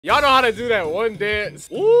Y'all know how to do that one dance.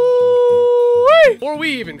 Ooh! Before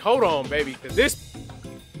we even hold on, baby, cause this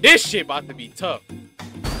shit about to be tough.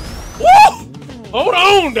 Woo! Hold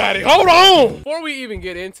on, daddy. Hold on. Before we even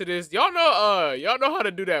get into this, y'all know how to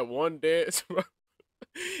do that one dance, bro.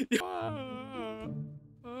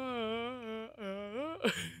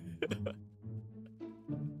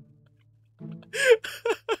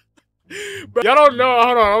 Y'all don't know.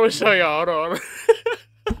 Hold on, I'm gonna show y'all. Hold on.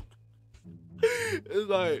 It's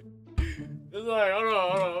like, hold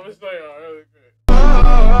on, I'm gonna show y'all really quick.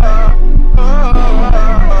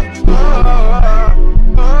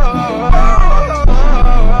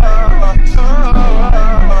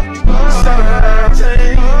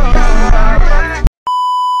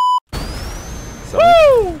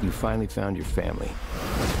 Woo! You finally found your family.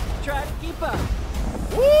 Try to keep up.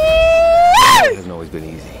 It hasn't always been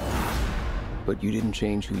easy. But you didn't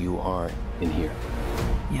change who you are in here.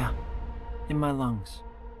 Yeah, in my lungs.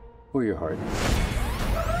 Or your heart.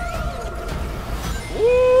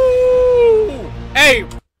 Woo! Hey,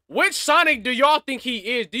 which Sonic do y'all think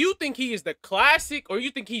he is? Do you think he is the classic or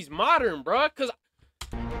you think he's modern, bruh? Cause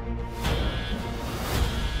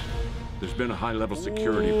there's been a high-level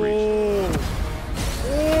security breach.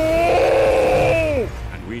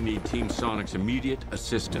 And we need Team Sonic's immediate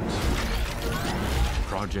assistance.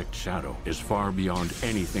 Project Shadow is far beyond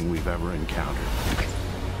anything we've ever encountered.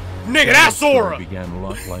 Nigga, that's Sora! Began a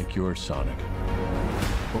lot like your Sonic.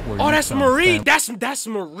 Oh, that's Marie! That's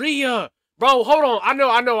Maria! Bro, hold on. I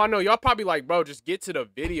know. Y'all probably like, bro, just get to the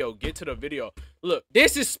video. Get to the video. Look,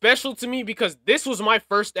 this is special to me because this was my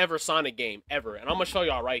first ever Sonic game ever. And I'm gonna show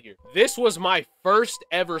y'all right here. This was my first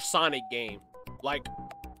ever Sonic game. Like,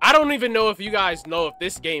 I don't even know if you guys know if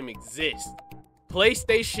this game exists.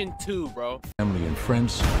 PlayStation 2, bro. Family and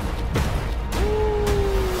friends.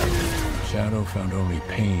 Shadow found only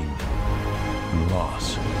pain and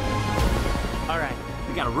loss. All right,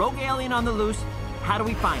 we got a rogue alien on the loose. How do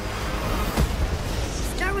we find it?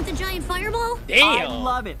 Start with the giant fireball? Damn. I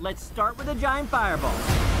love it. Let's start with a giant fireball.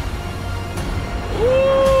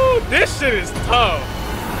 Ooh, this shit is tough.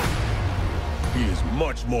 He is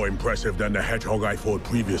much more impressive than the hedgehog I fought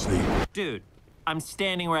previously. Dude, I'm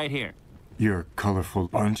standing right here. You're a colorful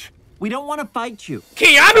bunch. We don't want to fight you.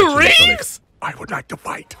 Keanu Reeves? I would like to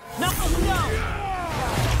fight. No, no!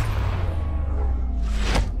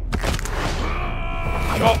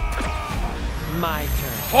 My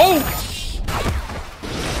turn. Oh!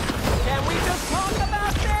 Can we just talk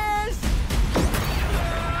about this?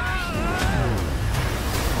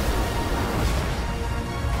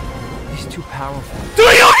 He's too powerful. Do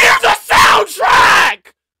you hear the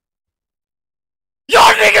soundtrack?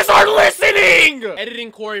 Y'all niggas are listening!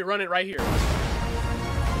 Editing Corey, run it right here.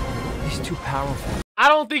 He's too powerful. I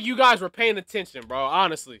don't think you guys were paying attention, bro,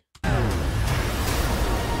 honestly.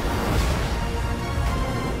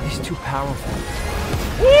 He's too powerful.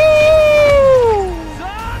 Woo!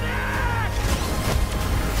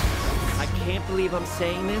 I can't believe I'm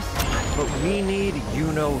saying this, but we need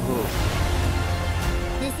you-know-who.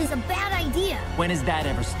 This is a bad idea. When has that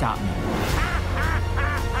ever stopped me?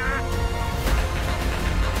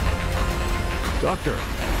 Doctor.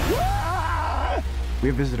 We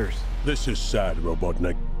have visitors. This is sad,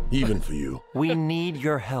 Robotnik. Even for you. We need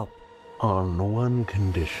your help. On one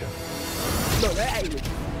condition.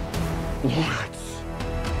 What?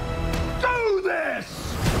 Do this!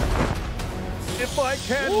 If I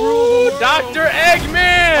can't rule Ooh, the world, Dr.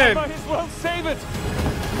 Eggman! might as well save it.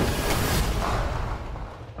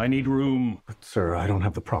 I need room. But, sir, I don't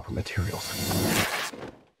have the proper materials.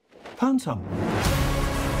 Found some.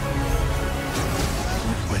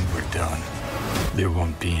 When we're done, there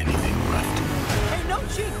won't be anything left. Hey, no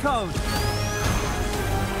cheat code!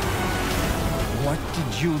 What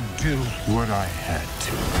did you do? What I had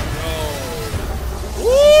to.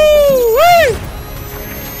 Woo-wee!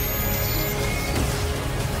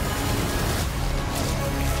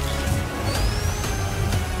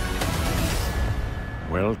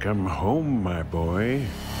 Welcome home, my boy.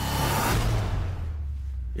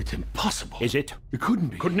 It's impossible. Is it? It couldn't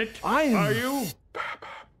be. Couldn't it? Are you?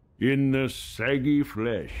 In the saggy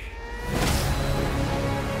flesh.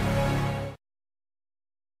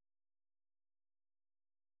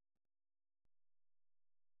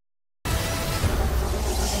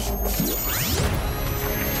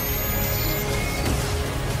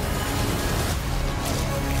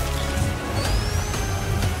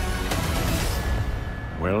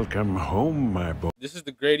 Welcome home, my boy. This is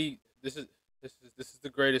the greatest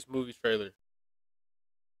movie trailer.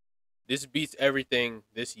 This beats everything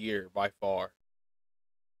this year by far.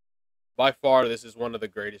 By far, this is one of the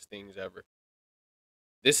greatest things ever.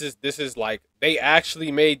 This is like they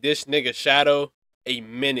actually made this nigga Shadow a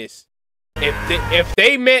menace.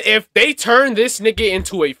 If they turn this nigga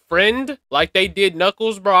into a friend like they did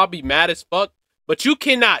Knuckles, bro, I'll be mad as fuck. But you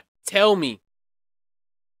cannot tell me.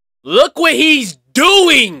 Look what he's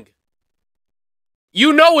doing.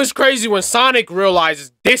 You know it's crazy when Sonic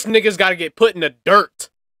realizes this nigga's got to get put in the dirt.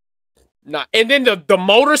 Nah, and then the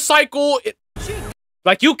motorcycle,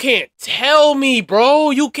 like you can't tell me,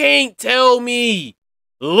 bro. You can't tell me.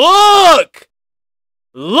 Look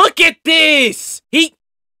at this.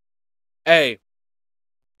 Hey,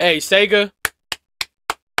 Sega.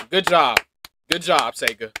 Good job,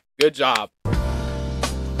 Sega. Good job.